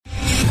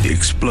the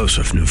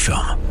explosive new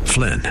film,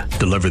 Flynn,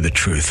 deliver the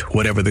truth,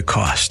 whatever the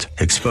cost.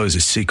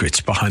 Exposes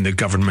secrets behind the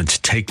government's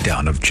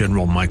takedown of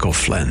General Michael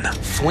Flynn.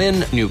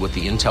 Flynn knew what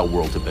the intel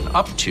world had been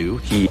up to.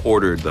 He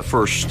ordered the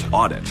first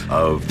audit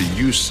of the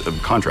use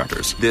of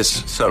contractors.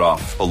 This set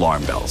off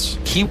alarm bells.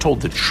 He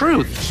told the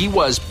truth. He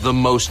was the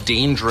most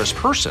dangerous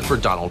person for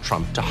Donald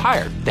Trump to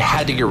hire. They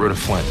had to get rid of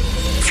Flynn.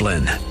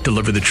 Flynn,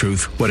 deliver the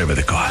truth, whatever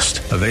the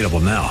cost. Available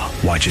now.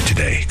 Watch it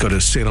today. Go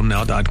to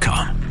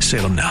salemnow.com.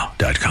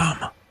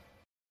 salemnow.com.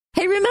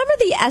 Hey, remember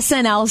the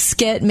SNL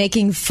skit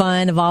making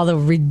fun of all the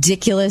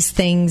ridiculous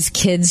things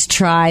kids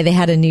try? They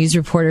had a news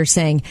reporter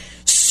saying,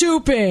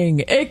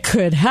 souping, it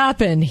could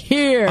happen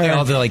here. Oh,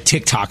 all the like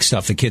TikTok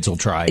stuff the kids will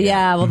try.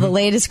 Yeah, well, the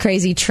latest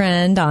crazy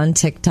trend on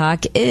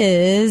TikTok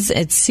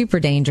it's super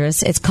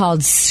dangerous. It's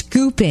called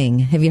scooping.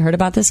 Have you heard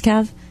about this,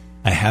 Kev?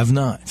 I have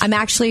not. I'm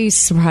actually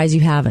surprised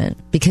you haven't,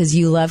 because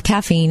you love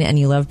caffeine and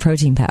you love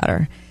protein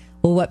powder.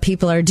 Well, what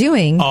people are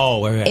doing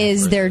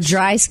is they're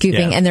dry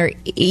scooping and they're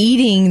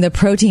eating the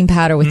protein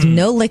powder with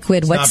no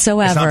liquid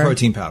whatsoever. It's not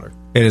protein powder.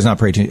 It is not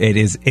protein.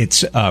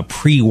 It's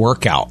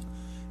pre-workout.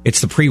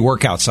 It's the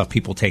pre-workout stuff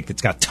people take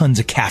that's got tons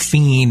of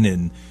caffeine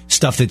and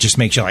stuff that just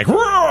makes you like,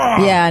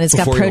 yeah, and it's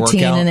got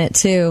protein in it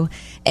too.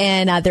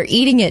 And they're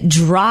eating it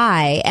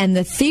dry. And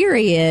the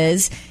theory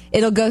is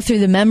it'll go through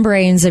the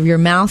membranes of your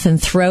mouth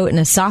and throat and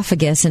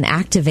esophagus and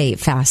activate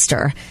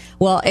faster.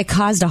 Well, it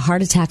caused a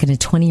heart attack in a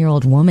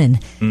 20-year-old woman,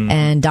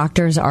 and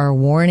doctors are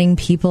warning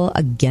people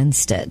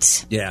against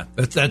it. Yeah,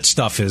 that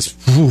stuff is,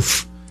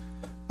 oof.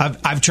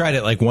 I've tried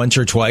it like once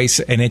or twice,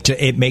 and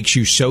it makes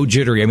you so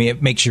jittery. I mean,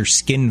 it makes your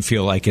skin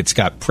feel like it's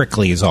got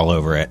pricklies all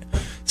over it.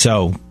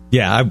 So,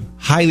 yeah, I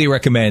highly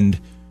recommend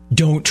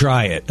don't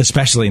try it,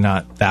 especially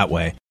not that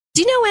way.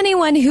 Do you know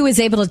anyone who is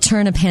able to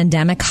turn a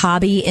pandemic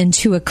hobby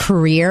into a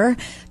career?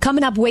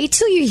 Coming up, wait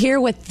till you hear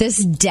what this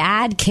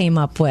dad came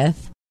up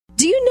with.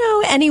 Do you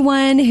know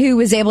anyone who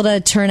was able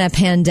to turn a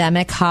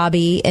pandemic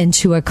hobby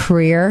into a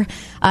career?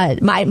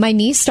 My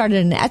niece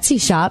started an Etsy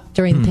shop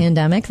during the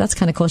pandemic. That's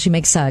kind of cool. She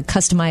makes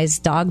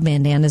customized dog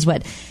bandanas.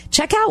 But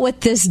check out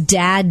what this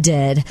dad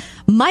did.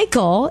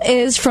 Michael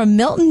is from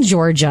Milton,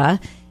 Georgia,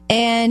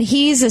 and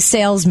he's a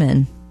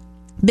salesman.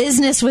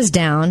 Business was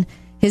down.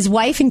 His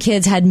wife and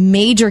kids had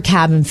major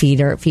cabin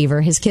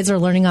fever. His kids are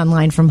learning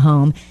online from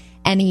home.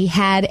 And he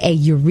had a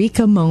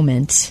eureka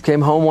moment.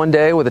 Came home one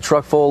day with a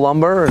truck full of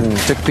lumber and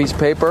took a piece of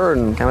paper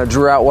and kind of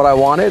drew out what I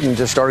wanted and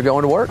just started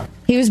going to work.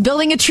 He was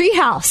building a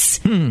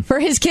treehouse for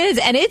his kids,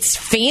 and it's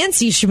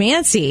fancy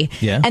schmancy.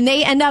 Yeah. And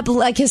they end up,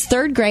 like, his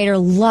third grader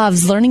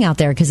loves learning out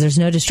there because there's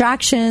no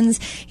distractions.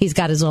 He's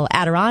got his little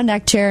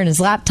Adirondack chair and his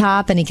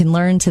laptop, and he can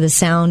learn to the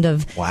sound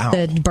of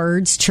the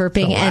birds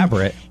chirping.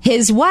 Elaborate. And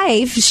his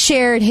wife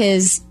shared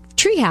his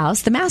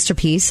treehouse, the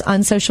masterpiece,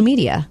 on social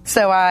media.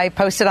 So I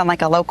posted on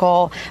like a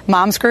local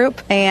moms group,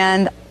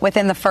 and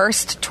within the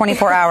first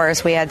 24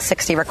 hours, we had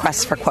 60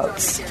 requests for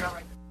quotes.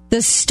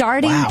 The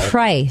starting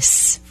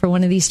price for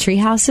one of these tree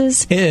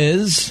houses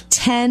is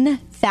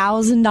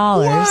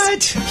 $10,000.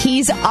 What?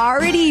 He's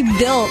already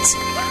built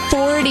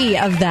 40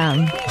 of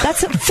them.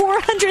 That's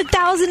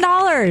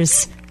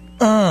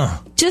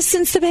 $400,000. Just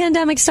since the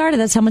pandemic started,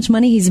 that's how much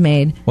money he's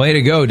made. Way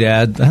to go,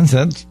 Dad.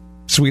 That's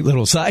sweet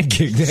little side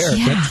gig there.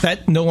 Yeah.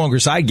 That's no longer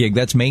side gig.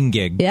 That's main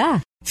gig.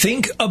 Yeah.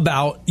 Think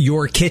about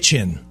your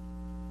kitchen.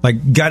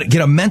 Like, get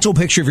a mental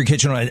picture of your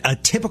kitchen on a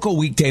typical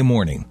weekday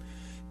morning.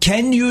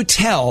 Can you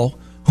tell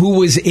who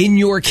was in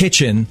your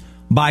kitchen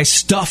by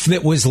stuff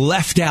that was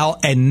left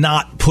out and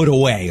not put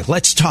away?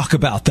 Let's talk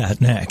about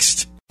that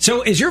next.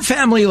 So is your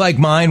family like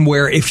mine,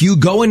 where if you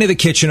go into the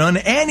kitchen on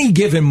any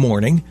given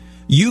morning,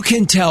 you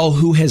can tell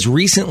who has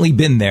recently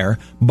been there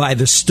by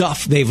the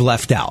stuff they've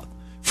left out?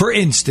 For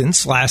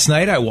instance, last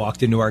night I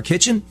walked into our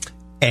kitchen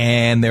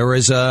and there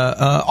was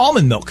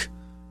almond milk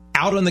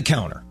out on the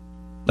counter.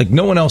 Like,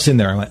 no one else in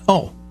there. I'm like,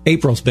 oh,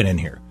 April's been in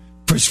here.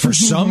 For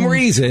some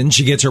reason,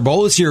 she gets her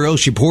bowl of cereal,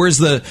 she pours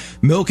the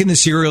milk in the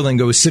cereal and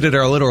goes sit at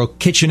our little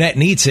kitchenette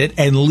and eats it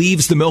and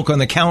leaves the milk on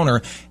the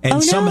counter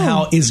and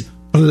somehow is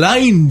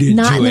blinded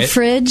Not to in it. the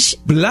fridge.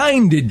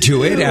 Blinded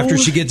to it after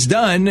she gets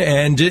done,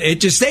 and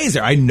it just stays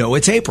there. I know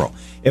it's April.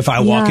 If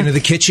I walk into the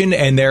kitchen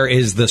and there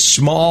is the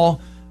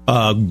small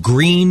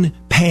green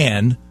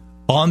pan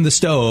on the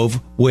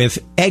stove with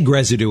egg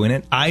residue in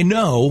it, I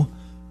know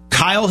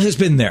Kyle has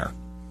been there.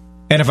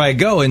 And if I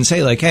go and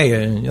say, like, hey,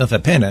 you left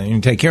that pan, you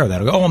can take care of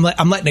that. I go, oh,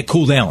 I'm letting it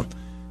cool down.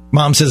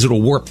 Mom says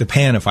it'll warp the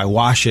pan if I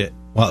wash it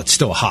while it's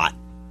still hot.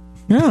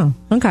 Oh,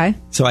 okay.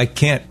 So I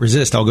can't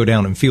resist. I'll go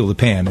down and feel the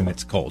pan, and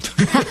it's cold. So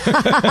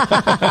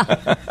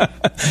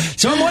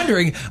I'm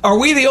wondering, are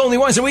we the only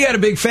ones? And we had a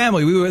big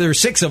family. There were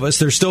 6 of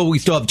us. We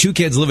still have 2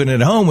 kids living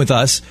at home with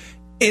us.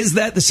 Is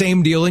that the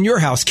same deal in your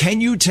house? Can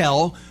you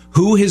tell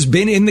who has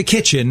been in the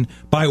kitchen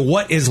by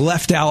what is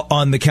left out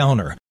on the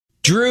counter?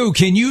 Drew,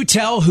 can you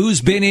tell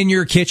who's been in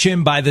your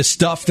kitchen by the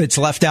stuff that's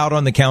left out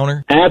on the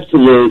counter?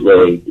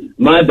 Absolutely.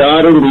 My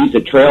daughter leaves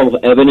a trail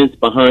of evidence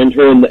behind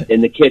her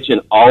in the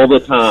kitchen all the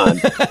time.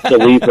 She'll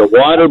leave her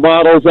water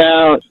bottles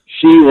out.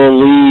 She will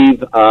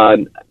leave,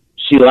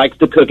 she likes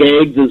to cook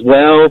eggs as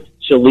well.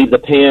 she'll leave the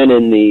pan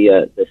in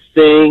the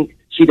sink.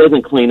 She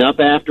doesn't clean up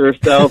after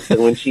herself.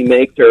 And when she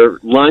makes her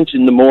lunch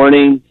in the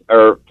morning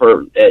or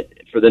for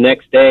the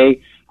next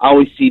day, I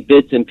always see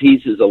bits and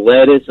pieces of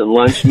lettuce and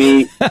lunch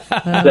meat.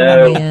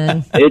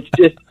 It's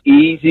just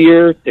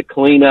easier to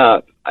clean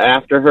up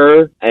after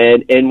her.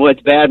 And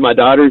what's bad, my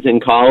daughter's in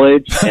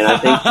college, and I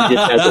think she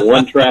just has a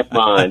one-track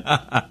mind.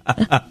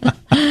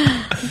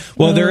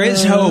 Well, there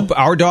is hope.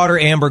 Our daughter,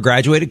 Amber,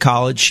 graduated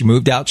college. She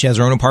moved out. She has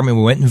her own apartment.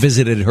 We went and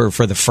visited her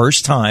for the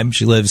first time.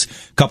 She lives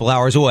a couple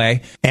hours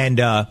away. And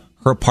her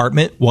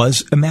apartment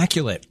was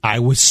immaculate. I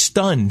was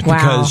stunned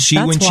because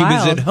when she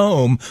was at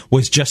home,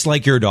 was just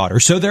like your daughter.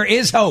 So there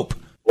is hope.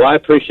 Well, I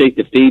appreciate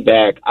the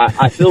feedback.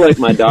 I feel like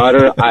my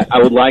daughter, I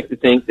would like to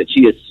think that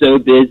she is so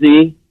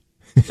busy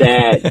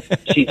that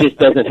she just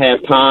doesn't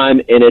have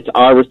time, and it's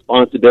our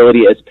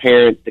responsibility as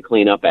parents to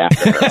clean up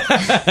after her.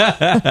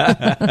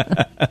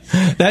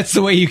 That's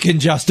the way you can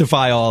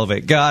justify all of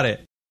it. Got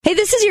it. Hey,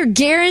 this is your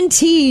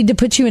guaranteed to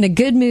put you in a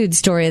good mood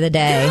story of the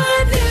day.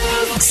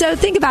 So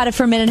think about it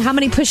for a minute. How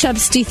many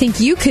push-ups do you think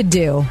you could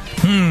do?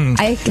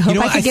 I hope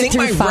I could get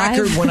through 5. My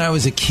record when I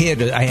was a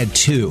kid, I had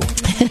 2.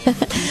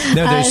 No,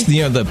 there's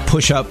the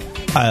push-up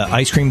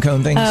ice cream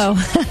cone things. Oh.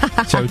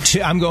 So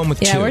I'm going with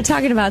 2. Yeah, we're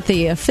talking about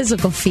the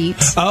physical feat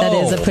that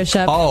is a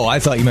push-up. Oh, I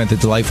thought you meant the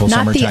delightful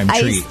summertime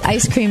treat. Not the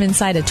ice cream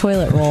inside a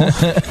toilet roll.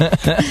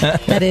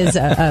 That is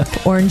a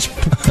orange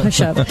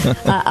push-up.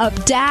 A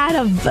dad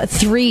of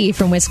 3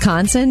 from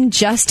Wisconsin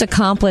just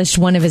accomplished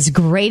one of his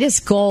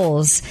greatest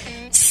goals,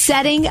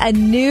 setting a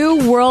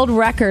new world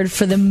record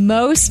for the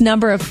most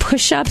number of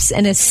push-ups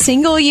in a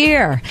single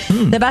year.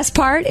 The best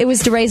part, it was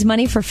to raise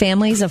money for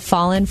families of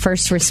fallen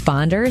first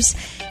responders.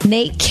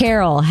 Nate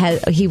Carroll,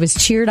 he was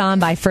cheered on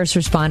by first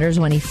responders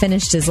when he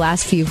finished his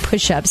last few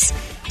push-ups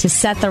to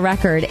set the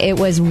record. It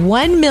was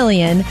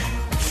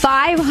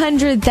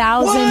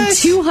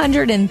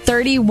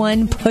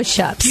 1,500,231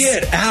 push-ups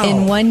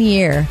in 1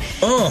 year.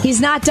 He's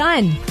not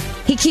done.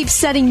 He keeps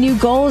setting new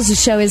goals to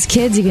show his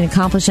kids he can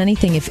accomplish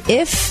anything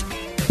if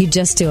you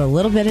just do a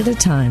little bit at a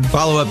time.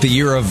 Follow up the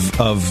year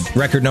of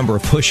record number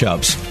of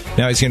push-ups.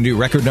 Now he's going to do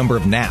record number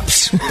of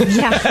naps.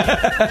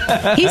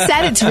 Yeah. He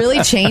said it's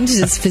really changed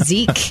his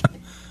physique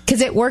because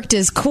it worked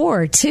his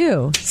core,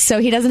 too. So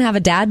he doesn't have a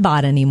dad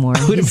bod anymore.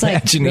 I would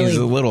imagine he's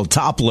a little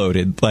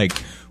top-loaded, like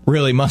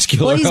really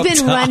muscular. Well, he's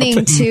been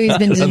running, too. He's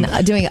been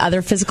doing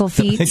other physical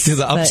feats. To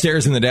the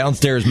upstairs and the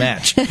downstairs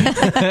match.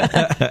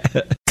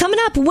 Coming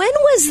up, when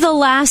was the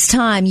last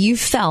time you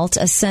felt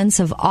a sense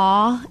of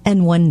awe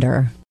and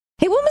wonder?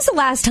 Hey, when was the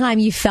last time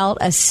you felt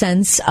a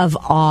sense of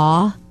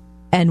awe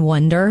and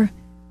wonder?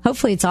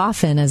 Hopefully it's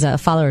often as a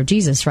follower of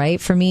Jesus, right?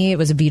 For me, it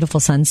was a beautiful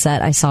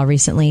sunset I saw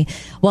recently.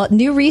 Well,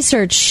 new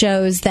research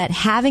shows that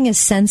having a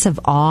sense of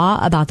awe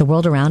about the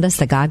world around us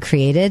that God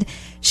created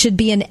should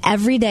be an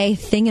everyday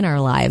thing in our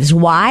lives.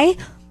 Why?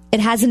 It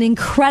has an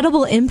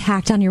incredible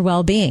impact on your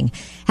well-being.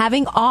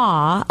 Having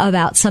awe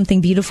about something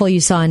beautiful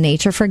you saw in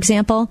nature, for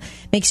example,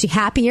 makes you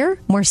happier,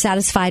 more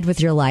satisfied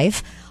with your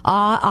life.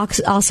 Awe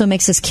also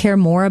makes us care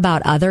more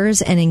about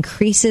others and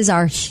increases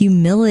our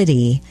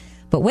humility.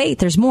 But wait,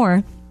 there's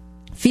more.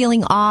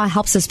 Feeling awe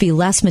helps us be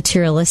less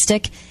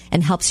materialistic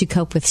and helps you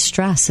cope with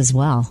stress as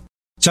well.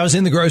 So I was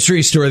in the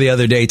grocery store the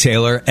other day,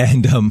 Taylor,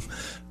 and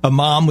a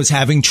mom was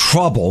having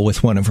trouble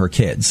with one of her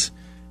kids.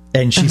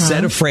 And she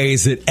said a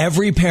phrase that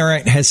every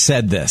parent has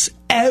said this.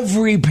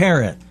 Every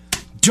parent.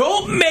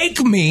 Don't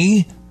make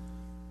me.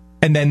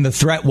 And then the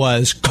threat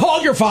was,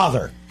 call your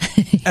father.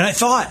 And I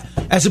thought,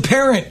 as a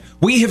parent,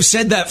 we have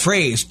said that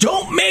phrase,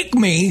 don't make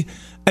me.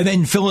 And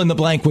then fill in the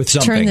blank with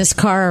something. Turn this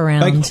car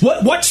around. Like,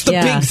 what's the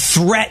big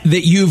threat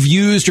that you've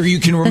used or you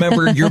can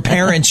remember your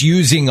parents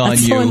using on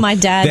That's you? That's my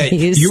dad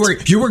used.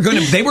 You were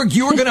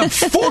gonna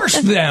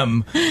force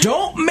them.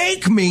 Don't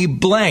make me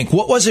blank.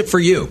 What was it for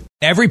you?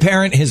 Every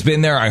parent has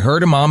been there. I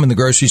heard a mom in the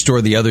grocery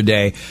store the other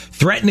day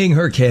threatening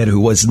her kid who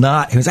was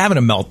having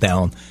a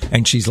meltdown.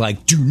 And she's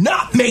like, do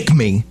not make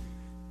me.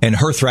 And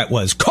her threat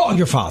was, call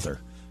your father.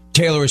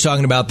 Taylor was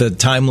talking about the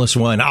timeless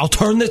one.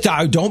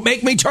 Don't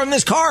make me turn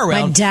this car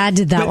around. My dad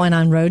did that one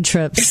on road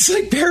trips. It's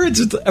like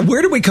parents,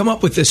 where do we come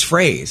up with this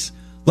phrase?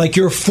 Like,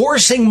 you're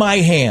forcing my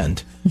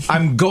hand.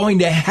 I'm going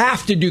to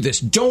have to do this.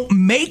 Don't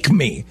make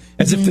me.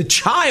 As if the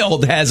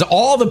child has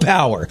all the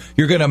power.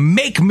 You're going to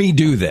make me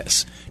do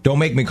this. Don't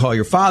make me call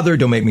your father.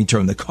 Don't make me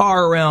turn the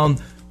car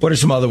around. What are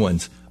some other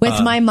ones? With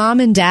my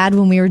mom and dad,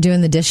 when we were doing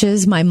the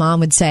dishes, my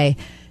mom would say,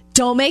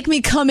 don't make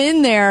me come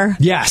in there.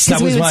 Yes, that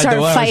was we would start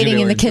fighting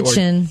in the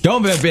kitchen.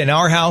 Don't in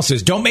our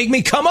houses. Don't make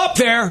me come up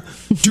there.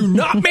 Do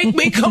not make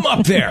me come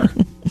up there.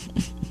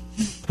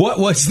 What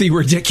was the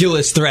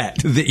ridiculous threat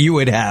that you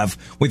would have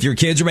with your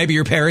kids or maybe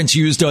your parents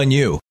used on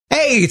you?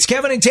 Hey, it's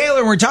Kevin and Taylor,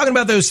 and we're talking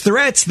about those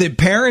threats that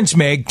parents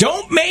make.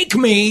 Don't make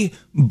me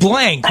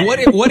blank.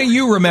 What do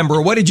you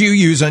remember? What did you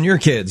use on your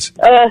kids?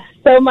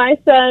 So my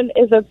son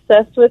is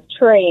obsessed with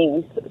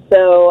trains,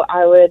 so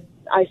I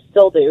I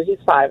still do. He's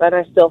 5, and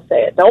I still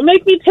say it. Don't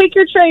make me take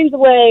your trains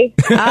away.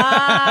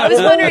 I was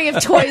wondering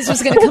if toys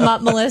was going to come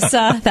up,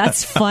 Melissa.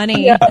 That's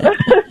funny. Yeah.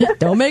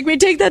 Don't make me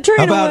take that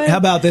train away. How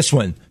about this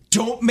one?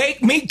 Don't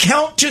make me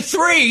count to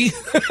 3.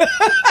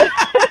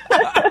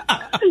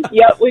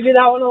 Yep, we do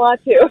that one a lot,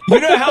 too. You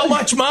know how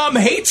much Mom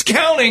hates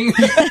counting.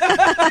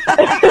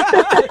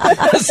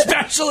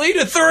 Especially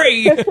to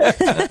 3.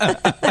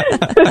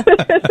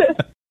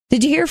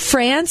 Did you hear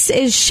France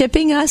is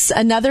shipping us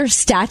another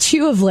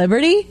Statue of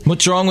Liberty?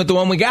 What's wrong with the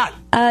one we got?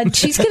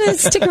 She's going to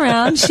stick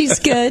around. She's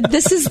good.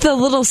 This is the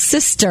little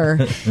sister.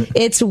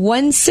 It's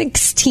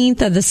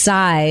 1/16 of the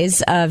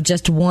size of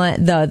just the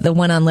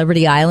one on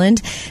Liberty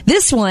Island.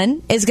 This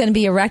one is going to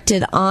be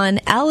erected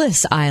on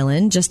Ellis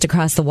Island, just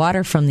across the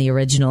water from the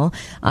original,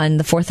 on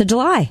the 4th of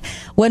July.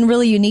 One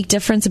really unique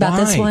difference about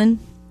this one.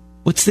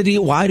 What's the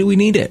deal? Why do we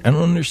need it? I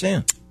don't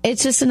understand.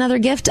 It's just another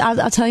gift.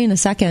 I'll tell you in a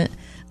second.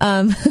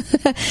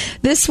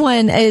 This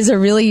one is a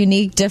really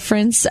unique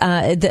difference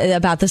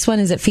about this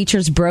one is it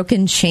features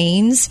broken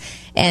chains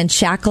and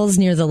shackles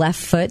near the left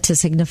foot to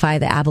signify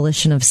the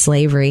abolition of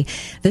slavery.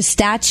 The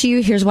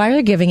statue, here's why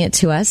they're giving it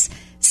to us,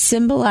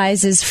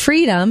 symbolizes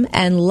freedom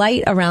and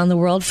light around the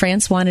world.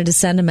 France wanted to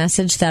send a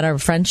message that our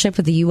friendship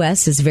with the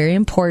U.S. is very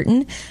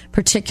important,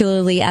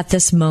 particularly at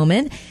this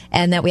moment,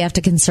 and that we have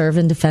to conserve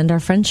and defend our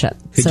friendship.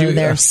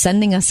 They're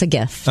sending us a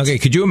gift. Okay,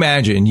 could you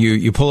imagine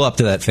you pull up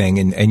to that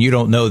thing and you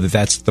don't know that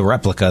that's the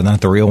replica, not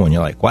the real one.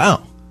 You're like,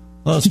 wow,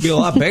 well, this would be a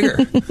lot bigger.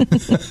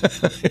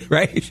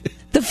 Right?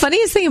 The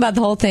funniest thing about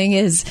the whole thing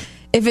is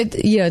if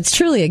it's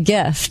truly a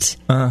gift.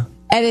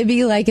 And it'd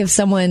be like if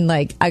someone,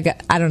 I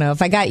don't know,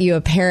 if I got you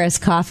a Paris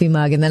coffee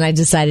mug and then I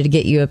decided to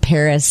get you a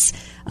Paris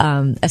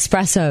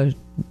espresso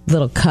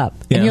little cup.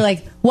 Yeah. And you're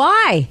like,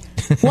 why?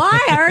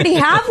 Why? I already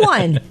have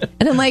one.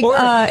 And I'm like,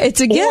 it's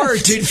a gift. Or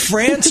did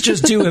France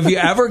just have you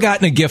ever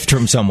gotten a gift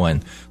from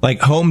someone, like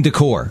home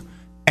decor,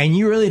 and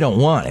you really don't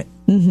want it,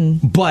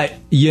 but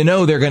you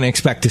know they're going to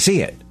expect to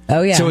see it?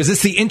 Oh, yeah. So is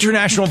this the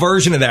international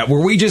version of that,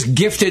 where we just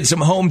gifted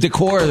some home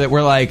decor that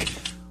we're like...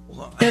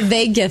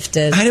 They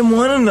gifted. I didn't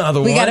want another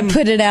one. We got to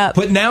put it up.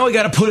 But now we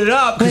got to put it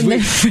up because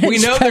we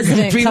know they're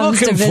going to be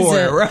looking for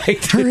it,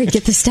 right? Hurry,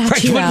 get the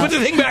statue out. Put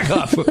the thing back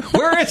up.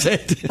 Where is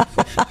it?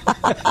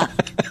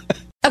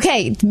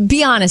 Okay,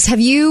 be honest. Have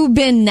you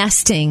been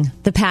nesting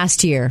the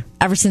past year,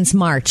 ever since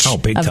March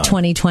of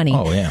 2020?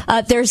 Oh,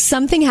 yeah. There's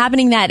something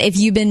happening that if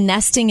you've been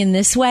nesting in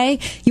this way,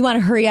 you want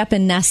to hurry up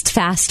and nest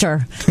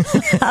faster.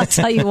 I'll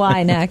tell you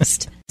why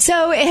next.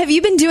 So have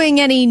you been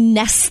doing any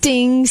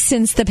nesting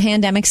since the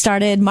pandemic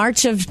started?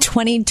 March of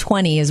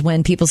 2020 is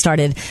when people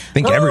started. I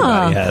think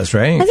everybody has,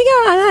 right? I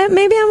think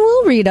maybe I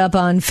will read up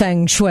on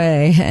Feng Shui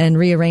and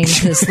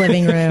rearrange this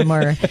living room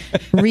or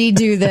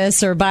redo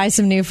this or buy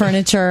some new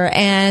furniture.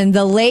 And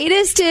the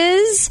latest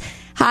is,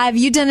 have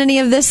you done any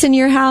of this in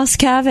your house,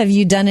 Kev? Have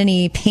you done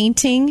any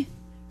painting?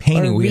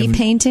 Or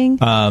repainting?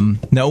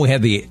 No, we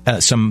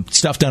had some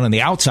stuff done on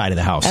the outside of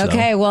the house.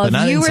 Okay, well,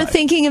 if you were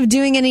thinking of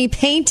doing any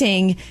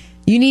painting,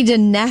 you need to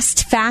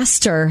nest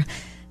faster.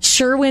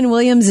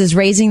 Sherwin-Williams is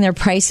raising their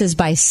prices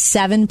by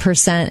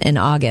 7% in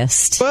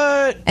August.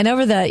 What? And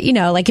over the,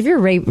 if you're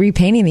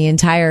repainting the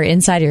entire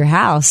inside of your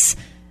house,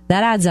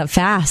 that adds up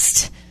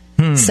fast.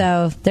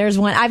 So there's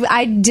one.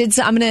 I'm going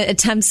to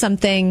attempt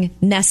something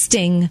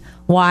nesting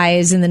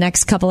wise in the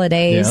next couple of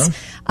days.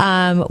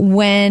 Yeah.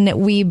 When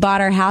we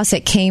bought our house,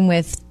 it came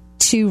with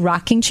 2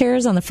 rocking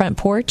chairs on the front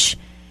porch.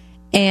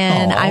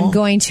 And I'm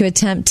going to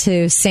attempt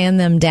to sand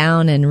them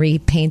down and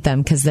repaint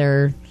them because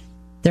they're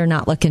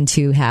not looking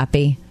too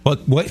happy.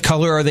 What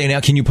color are they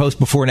now? Can you post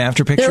before and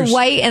after pictures? They're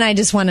white, and I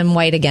just want them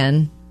white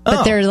again.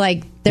 But they're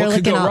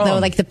looking out though,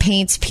 like the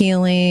paint's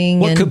peeling.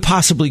 What could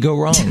possibly go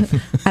wrong?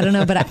 I don't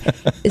know, but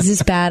is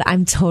this bad?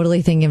 I'm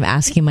totally thinking of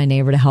asking my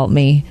neighbor to help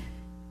me.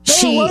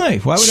 Why?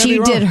 Why would that be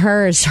wrong? She did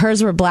hers.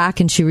 Hers were black,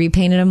 and she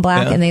repainted them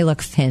black, and they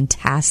look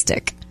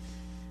fantastic.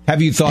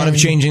 Have you thought of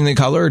changing the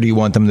color, or do you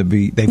want them to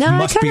be? They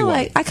must be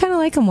white. I kind of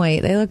like them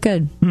white. They look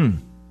good.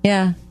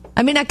 Yeah.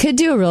 I mean, I could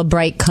do a real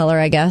bright color,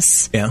 I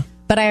guess. Yeah.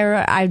 But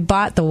I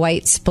bought the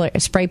white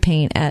spray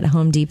paint at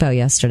Home Depot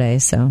yesterday.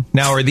 So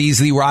now, are these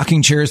the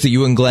rocking chairs that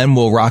you and Glenn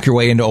will rock your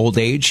way into old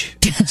age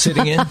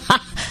sitting in?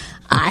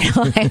 I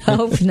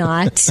hope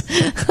not.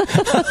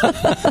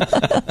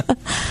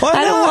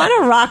 I don't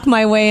want to rock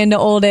my way into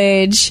old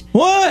age.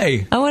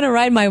 Why? I want to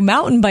ride my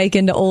mountain bike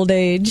into old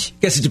age.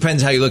 I guess it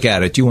depends how you look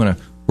at it. Do you want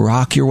to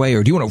rock your way,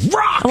 or do you want to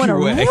rock your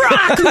way? I want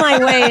to rock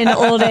my way into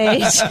old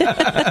age.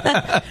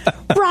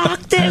 Rock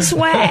this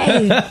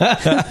way.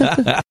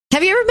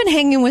 Have you ever been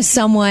hanging with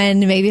someone,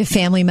 maybe a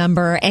family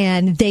member,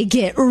 and they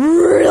get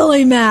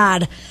really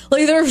mad?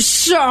 Like, they're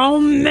so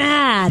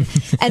mad.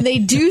 And they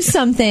do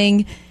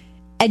something,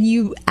 and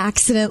you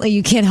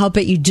can't help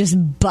it, you just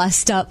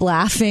bust up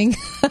laughing.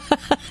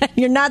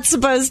 You're not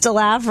supposed to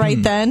laugh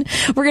right then.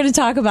 We're going to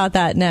talk about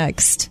that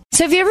next.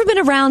 So have you ever been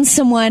around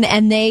someone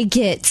and they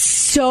get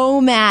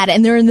so mad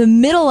and they're in the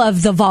middle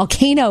of the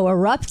volcano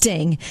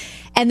erupting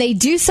and they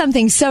do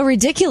something so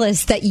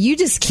ridiculous that you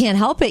just can't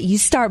help it? You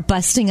start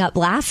busting up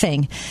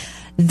laughing.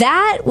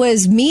 That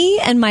was me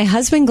and my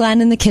husband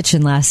Glenn in the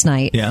kitchen last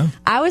night. Yeah.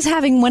 I was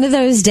having one of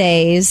those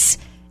days,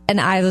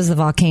 and I was the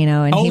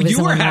volcano, and he was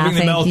you were having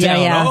the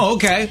meltdown. Yeah. Oh,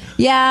 okay.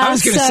 Yeah. I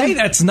was going to say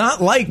that's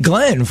not like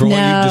Glenn from what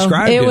you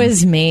described. It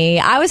was me.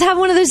 I was having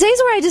one of those days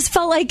where I just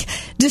felt like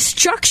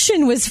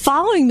destruction was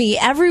following me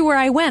everywhere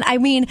I went. I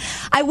mean,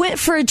 I went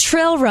for a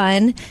trail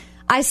run.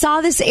 I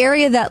saw this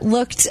area that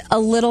looked a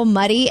little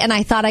muddy, and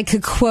I thought I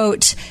could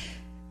quote,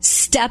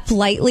 "Step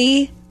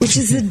lightly," which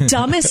is the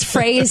dumbest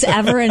phrase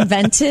ever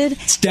invented.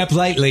 Step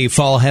lightly,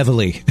 fall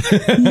heavily.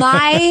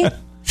 My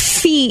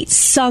feet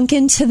sunk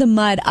into the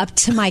mud up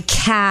to my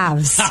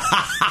calves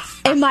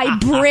in my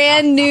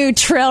brand new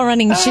trail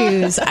running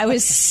shoes. I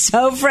was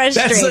so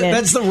frustrated.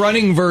 That's the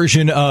running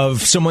version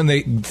of someone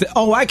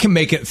I can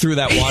make it through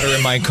that water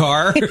in my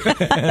car.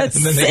 Yes,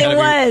 and then they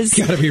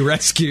gotta be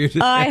rescued.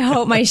 I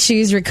hope my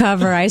shoes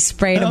recover. I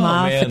sprayed them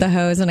off with the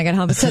hose when I got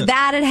home. So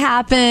that had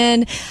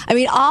happened. I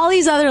mean, all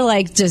these other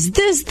just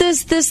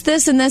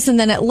this, and this, and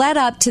then it led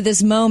up to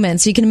this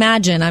moment. So you can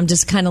imagine I'm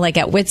just kind of like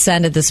at wit's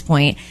end at this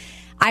point.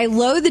 I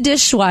load the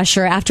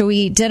dishwasher after we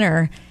eat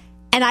dinner,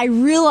 and I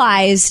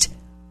realized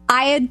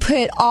I had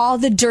put all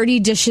the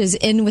dirty dishes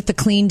in with the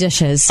clean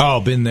dishes.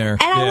 Oh, been there.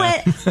 And I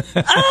went,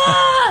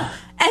 ah!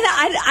 And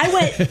I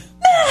went,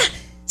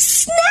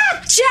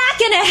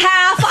 snapjack and a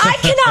half. I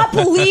cannot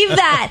believe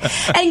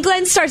that. And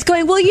Glenn starts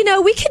going, well,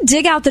 we could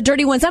dig out the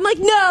dirty ones. I'm like,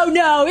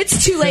 no,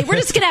 it's too late. We're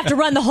just going to have to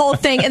run the whole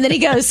thing. And then he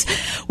goes,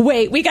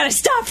 wait, we got to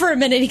stop for a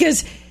minute. He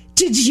goes,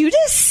 did you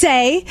just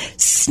say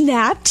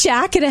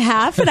snapjack and a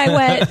half? And I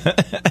went, and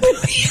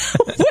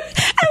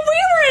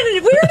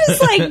we were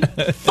just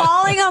like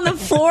falling on the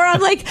floor.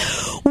 I'm like,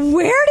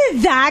 where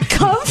did that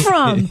come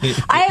from?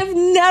 I have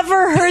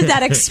never heard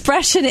that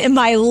expression in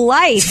my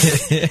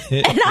life.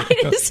 And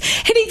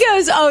he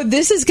goes, oh,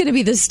 this is going to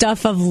be the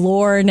stuff of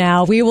lore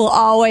now. We will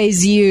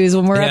always use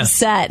when we're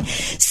upset.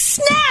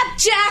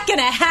 Snapjack and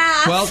a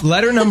half. Well,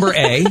 letter number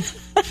A.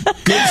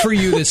 Good for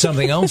you that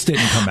something else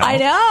didn't come out. I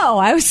know.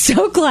 I was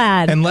so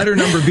glad. And letter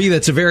number B,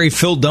 that's a very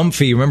Phil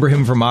Dunphy. Remember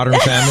him from Modern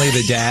Family,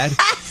 the dad?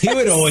 He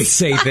would always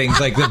say things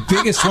like the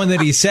biggest one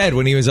that he said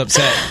when he was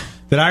upset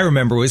that I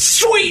remember was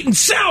sweet and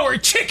sour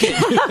chicken.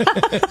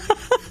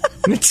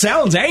 It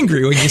sounds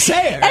angry when you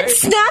say it, right? And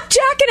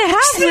snapjack and a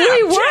half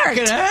really worked.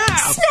 And a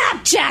half.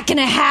 Snapjack and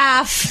a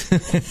half.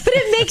 But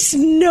it makes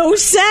no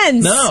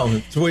sense. No,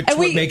 it's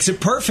what makes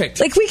it perfect.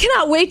 Like, we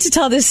cannot wait to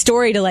tell this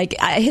story to,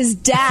 his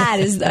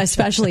dad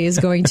especially is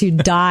going to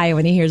die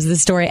when he hears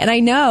this story. And I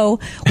know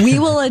we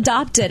will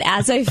adopt it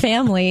as a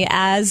family,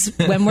 as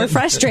when we're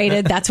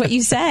frustrated, that's what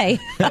you say.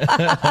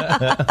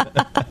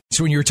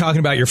 So when you were talking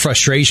about your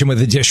frustration with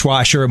the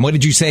dishwasher, and what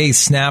did you say?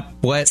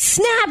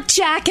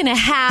 Snapjack and a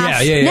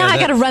half. Yeah. Now I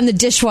got to run the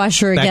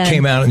dishwasher again. That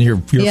came out in your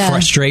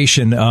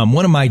frustration.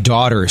 One of my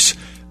daughters,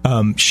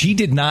 she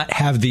did not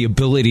have the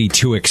ability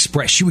to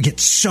express. She would get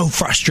so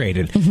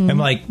frustrated. Mm-hmm. I'm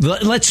like,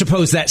 let's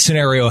suppose that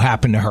scenario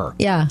happened to her.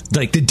 Yeah.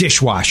 Like the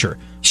dishwasher.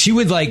 She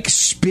would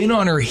spin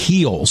on her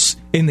heels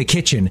in the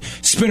kitchen,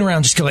 spin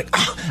around, just go like,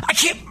 I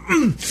can't.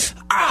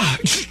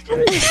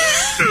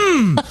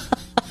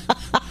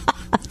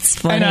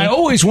 Funny. And I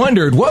always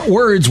wondered what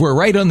words were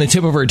right on the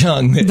tip of her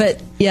tongue.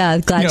 But yeah,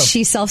 glad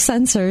she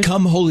self-censored.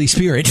 Come, Holy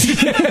Spirit.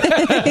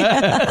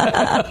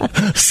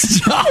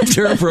 Stopped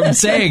her from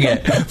saying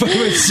it. But it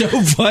was so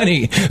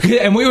funny.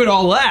 And we would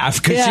all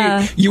laugh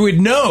because you would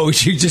know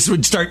she just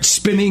would start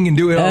spinning and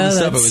doing all this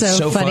stuff. It was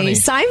so funny.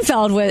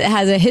 Seinfeld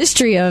has a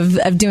history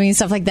of doing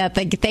stuff like that.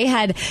 Like they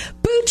had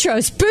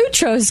Boutros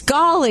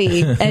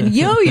Ghali, and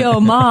Yo-Yo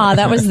Ma.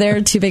 That was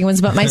their two big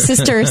ones. But my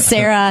sister,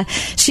 Sarah,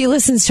 she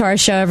listens to our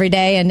show every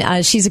day,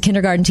 and she's a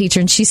kindergarten teacher,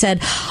 and she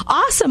said,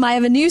 awesome, I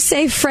have a new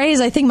safe phrase.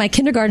 I think my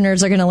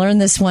kindergartners are going to learn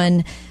this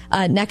one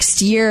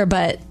next year,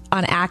 but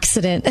on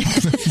accident.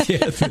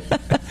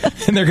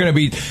 And they're going to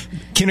be,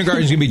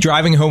 kindergarten's going to be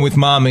driving home with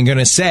mom and going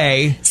to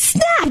say,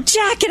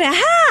 snapjack and a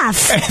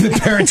half. And the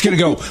parent's going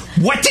to go,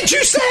 what did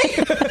you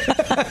say?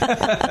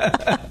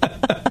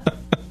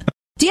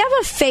 Do you have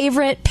a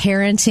favorite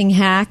parenting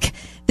hack?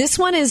 This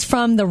one is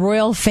from the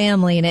royal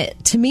family,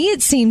 and to me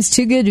it seems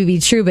too good to be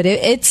true, but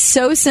it's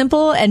so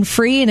simple and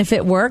free, and if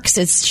it works,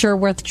 it's sure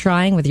worth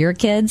trying with your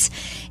kids.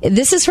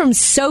 This is from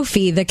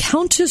Sophie, the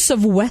Countess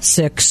of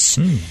Wessex,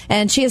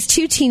 and she has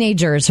two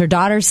teenagers. Her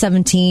daughter's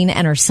 17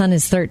 and her son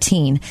is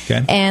 13.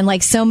 Okay. And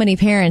like so many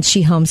parents,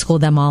 she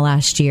homeschooled them all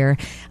last year.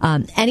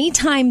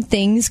 Anytime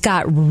things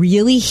got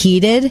really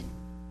heated,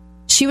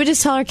 she would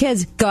just tell her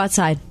kids, go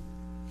outside.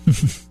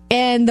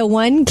 And the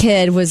one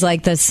kid was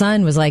like, the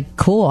son was like,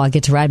 cool, I'll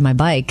get to ride my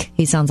bike.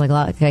 He sounds like a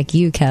lot like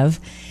you, Kev.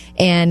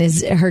 And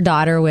her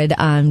daughter would,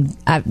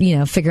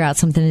 figure out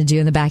something to do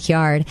in the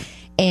backyard.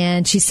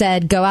 And she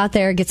said, go out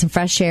there, get some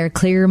fresh air,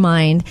 clear your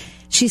mind.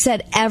 She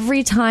said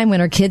every time when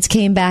her kids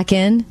came back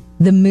in,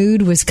 the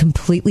mood was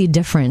completely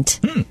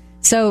different.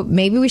 So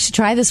maybe we should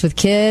try this with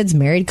kids,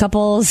 married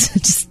couples.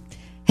 Just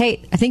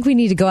hey, I think we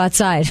need to go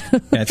outside.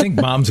 I think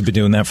moms have been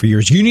doing that for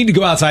years. You need to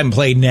go outside and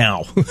play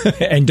now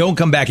and don't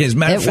come back in. As a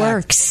matter of fact,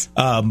 works.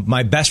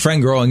 My best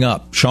friend growing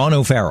up, Sean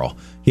O'Farrell,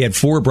 he had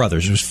 4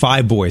 brothers. There was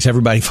 5 boys.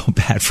 Everybody felt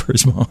bad for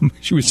his mom.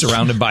 She was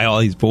surrounded by all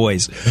these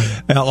boys,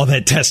 all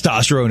that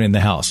testosterone in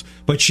the house.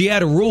 But she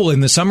had a rule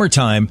in the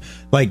summertime,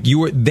 like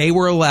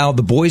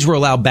the boys were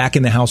allowed back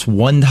in the house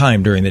one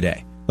time during the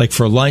day, like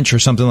for lunch or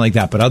something like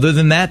that. But other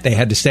than that, they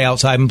had to stay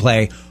outside and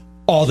play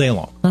all day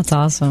long. That's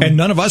awesome. And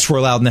none of us were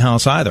allowed in the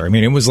house either. I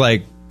mean, it was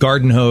like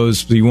garden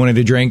hose. You wanted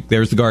a drink,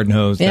 there's the garden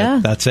hose. Yeah.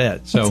 That's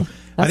it. So That's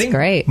I think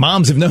great.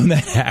 Moms have known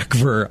that hack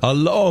for a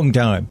long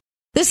time.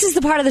 This is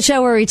the part of the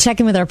show where we check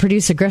in with our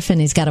producer, Griffin.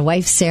 He's got a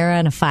wife, Sarah,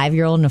 and a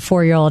 5-year-old and a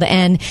 4-year-old.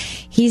 And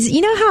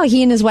you know how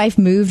he and his wife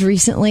moved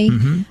recently?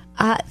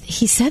 Mm-hmm.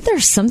 He said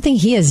there's something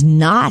he is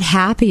not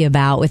happy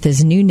about with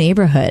his new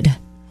neighborhood.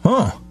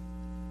 Huh.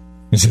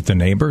 Is it the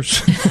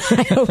neighbors?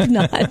 I hope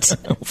not.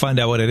 We'll find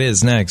out what it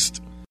is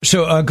next.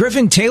 So,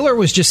 Griffin, Taylor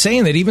was just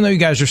saying that even though you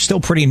guys are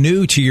still pretty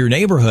new to your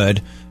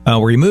neighborhood,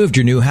 where you moved,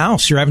 your new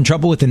house, you're having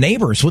trouble with the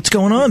neighbors. What's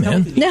going on,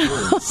 man? No,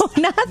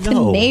 not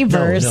the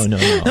neighbors. No,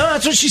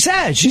 that's what she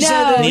said. She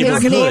said that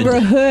his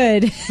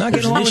neighborhood. Not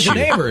getting along with the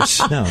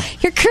neighbors. No.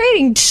 You're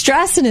creating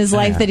stress in his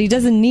life that he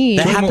doesn't need.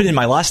 That happened in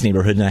my last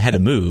neighborhood, and I had to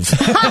move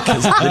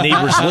because the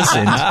neighbors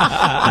listened.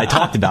 I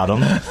talked about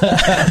them.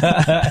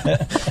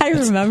 I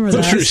remember that.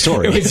 It's a true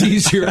story. It was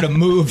easier to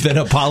move than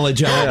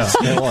apologize.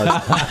 Yeah, it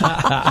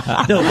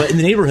was. No, but in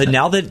the neighborhood,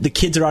 now that the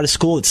kids are out of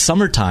school, it's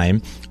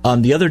summertime.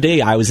 The other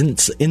day, I was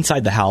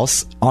inside the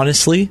house,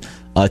 honestly,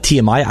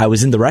 TMI, I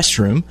was in the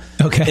restroom,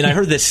 and I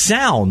heard this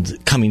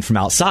sound coming from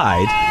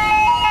outside.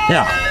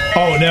 Yeah.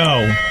 Oh,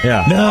 no.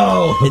 Yeah.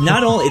 No. And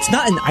it's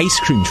not an ice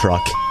cream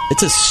truck,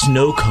 it's a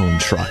snow cone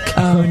truck.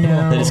 Oh,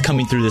 no. That is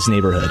coming through this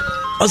neighborhood.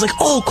 I was like,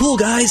 oh, cool,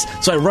 guys.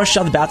 So I rushed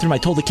out of the bathroom. I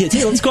told the kids,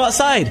 hey, let's go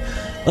outside.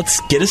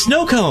 Let's get a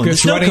snow cone.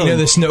 Just running to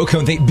the snow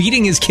cone thing,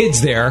 beating his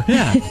kids there.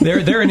 Yeah.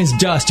 They're in his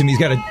dust, and he's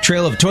got a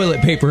trail of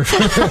toilet paper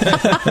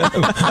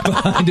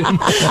behind him.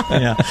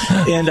 Yeah.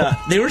 And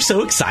they were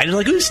so excited,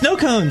 like, ooh, snow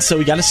cones. So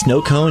we got a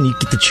snow cone. You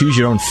get to choose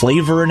your own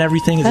flavor and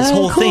everything. It's this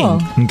whole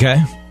thing.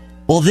 Okay.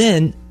 Well,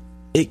 then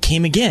it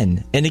came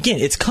again and again.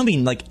 It's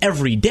coming like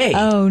every day.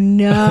 Oh,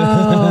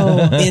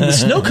 no. And the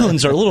snow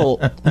cones are a little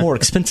more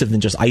expensive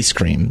than just ice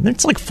cream.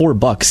 It's like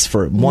 $4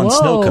 for one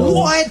snow cone.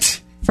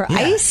 What? For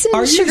ice and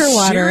Are sugar you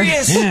water.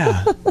 Serious?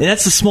 Yeah. And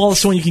that's the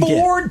smallest one you can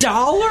get.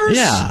 $4?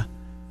 Yeah.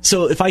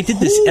 So if I did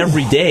this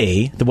every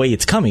day, the way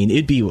it's coming,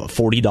 it'd be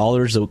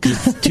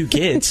 $40 2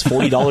 kids,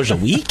 $40 a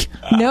week.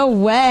 No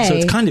way. So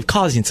it's kind of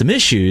causing some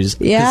issues.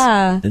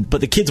 Yeah. But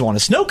the kids want a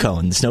snow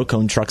cone. The snow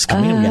cone truck's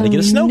coming, and we got to get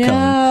a snow cone.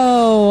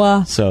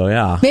 No. So,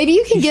 yeah. Maybe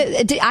you can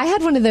get... I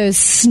had one of those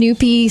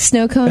Snoopy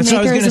snow cone makers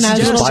when I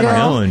was a little buy girl.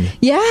 my own.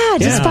 Yeah,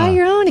 just buy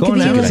your own. It could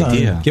be a good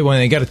idea. Get one.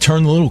 They got to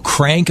turn the little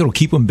crank. It'll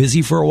keep them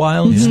busy for a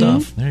while and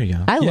stuff. There you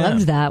go. I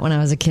loved that when I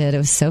was a kid. It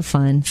was so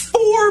fun.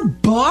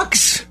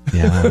 $4?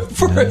 Yeah.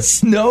 For a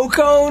snow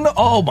cone?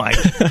 Oh, my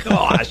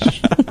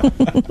gosh.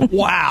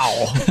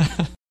 Wow.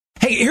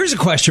 Hey, here's a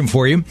question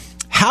for you.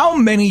 How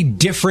many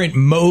different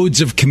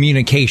modes of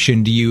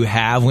communication do you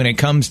have when it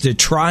comes to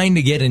trying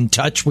to get in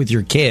touch with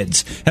your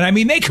kids? And I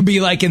mean, they could be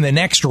like in the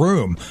next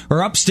room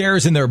or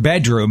upstairs in their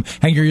bedroom,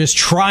 and you're just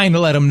trying to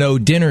let them know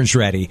dinner's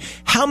ready.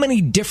 How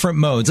many different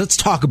modes? Let's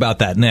talk about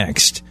that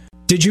next.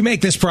 Did you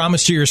make this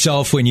promise to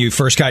yourself when you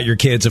first got your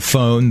kids a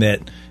phone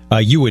that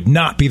you would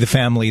not be the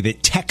family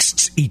that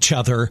texts each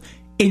other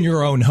in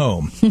your own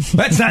home?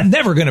 That's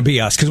never going to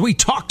be us, because we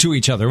talk to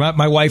each other.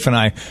 My wife and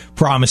I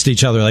promised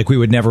each other like we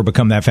would never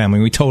become that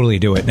family. We totally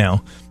do it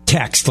now.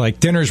 Text,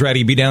 like, dinner's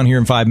ready, be down here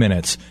in 5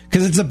 minutes.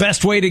 Because it's the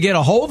best way to get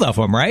a hold of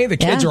them, right? The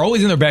kids are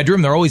always in their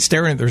bedroom. They're always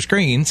staring at their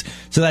screens.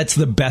 So that's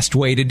the best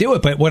way to do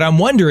it. But what I'm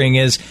wondering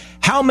is,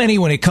 how many,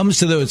 when it comes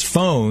to those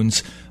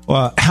phones,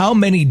 how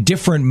many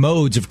different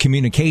modes of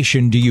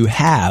communication do you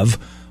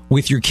have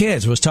with your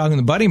kids? I was talking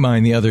to a buddy of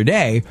mine the other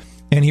day,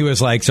 and he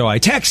was like, so I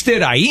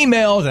texted, I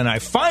emailed, and I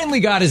finally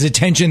got his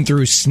attention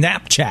through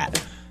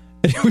Snapchat.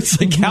 And it was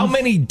like, how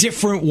many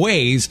different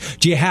ways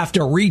do you have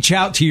to reach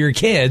out to your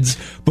kids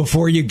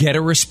before you get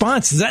a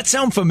response? Does that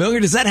sound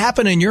familiar? Does that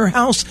happen in your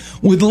house?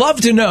 Would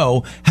love to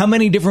know how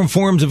many different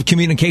forms of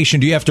communication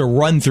do you have to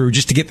run through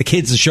just to get the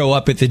kids to show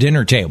up at the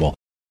dinner table?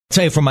 I'll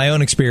tell you from my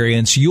own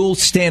experience, you'll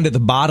stand at the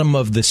bottom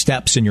of the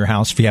steps in your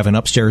house if you have an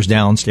upstairs,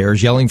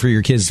 downstairs, yelling for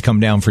your kids to come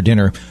down for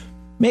dinner.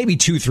 Maybe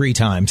 2-3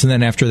 times, and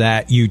then after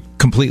that, you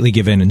completely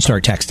give in and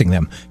start texting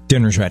them,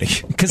 dinner's ready.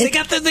 Because they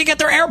got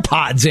their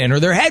AirPods in or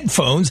their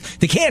headphones.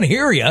 They can't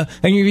hear you,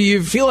 and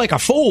you feel like a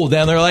fool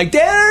down there like,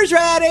 dinner's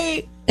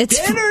ready.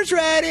 Dinner's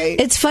ready.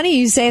 It's funny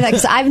you say that,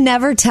 because I've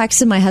never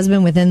texted my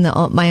husband within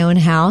my own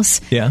house.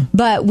 Yeah.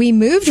 But we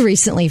moved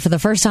recently for the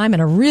first time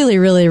in a really,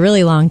 really,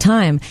 really long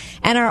time.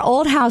 And our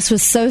old house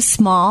was so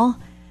small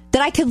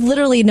that I could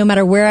literally, no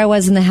matter where I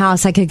was in the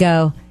house, I could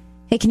go,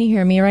 hey, can you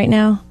hear me right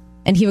now?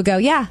 And he would go,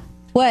 yeah.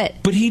 What?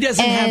 But he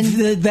doesn't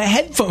have the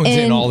headphones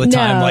in all the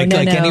time like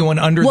anyone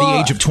under the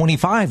age of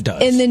 25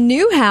 does. In the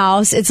new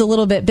house, it's a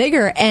little bit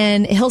bigger,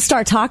 and he'll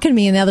start talking to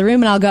me in the other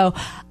room, and I'll go,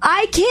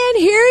 I can't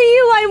hear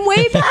you. I'm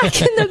way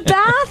back in the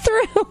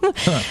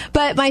bathroom.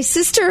 But my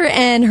sister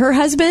and her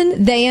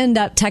husband, they end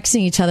up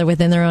texting each other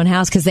within their own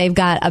house because they've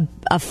got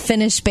a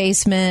finished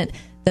basement,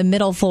 the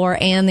middle floor,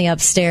 and the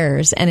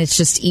upstairs, and it's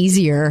just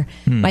easier.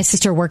 My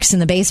sister works in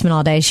the basement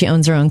all day. She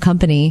owns her own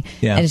company,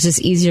 and it's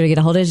just easier to get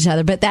a hold of each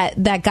other. But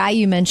that guy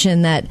you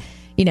mentioned that,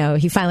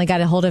 he finally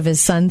got a hold of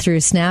his son through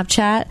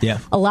Snapchat. Yeah.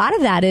 A lot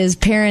of that is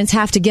parents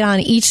have to get on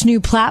each new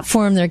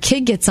platform their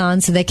kid gets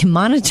on so they can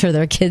monitor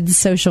their kids'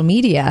 social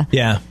media.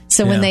 Yeah.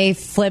 So when they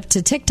flip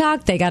to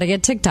TikTok, they got to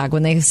get TikTok.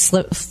 When they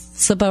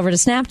slip over to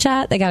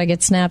Snapchat, they got to get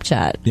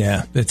Snapchat.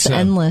 Yeah. It's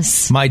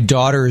endless. My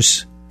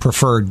daughter's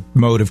preferred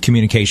mode of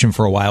communication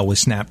for a while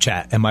was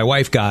Snapchat, and my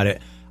wife got it.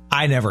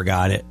 I never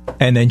got it,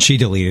 and then she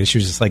deleted it. She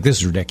was just like, this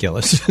is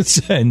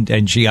ridiculous,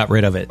 and she got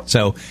rid of it.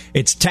 So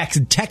it's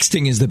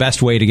texting is the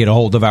best way to get a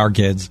hold of our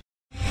kids.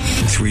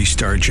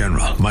 3-star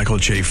General Michael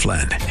J.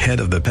 Flynn, head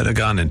of the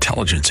Pentagon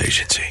Intelligence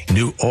Agency,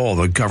 knew all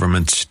the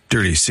government's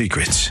dirty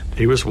secrets.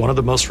 He was one of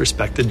the most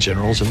respected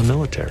generals in the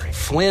military.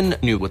 Flynn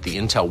knew what the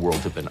intel world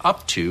had been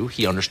up to.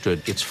 He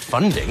understood its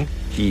funding.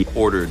 He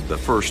ordered the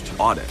first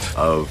audit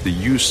of the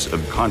use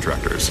of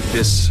contractors.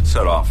 This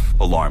set off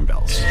alarm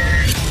bells.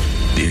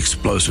 The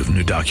explosive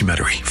new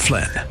documentary,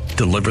 Flynn,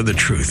 Deliver the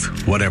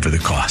Truth, Whatever the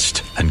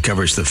Cost,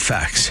 uncovers the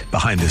facts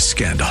behind this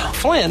scandal.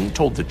 Flynn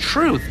told the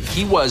truth.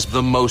 He was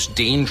the most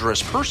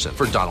dangerous person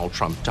for Donald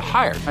Trump to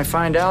hire. I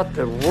find out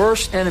the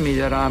worst enemy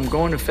that I'm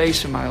going to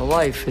face in my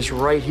life is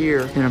right here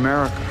in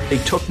America. They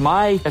took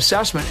my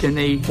assessment and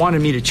they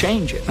wanted me to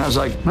change it. And I was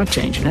like, I'm not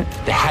changing it.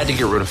 They had to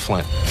get rid of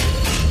Flynn.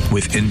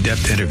 With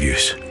in-depth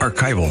interviews,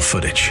 archival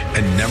footage,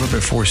 and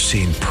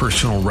never-before-seen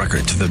personal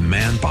records of the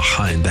man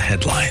behind the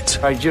headlines.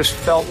 I just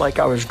felt like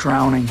I was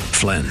drowning.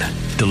 Flynn,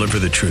 Deliver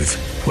the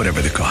Truth, Whatever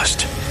the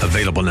Cost.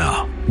 Available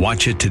now.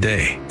 Watch it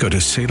today. Go to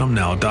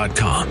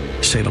salemnow.com.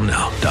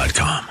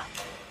 salemnow.com.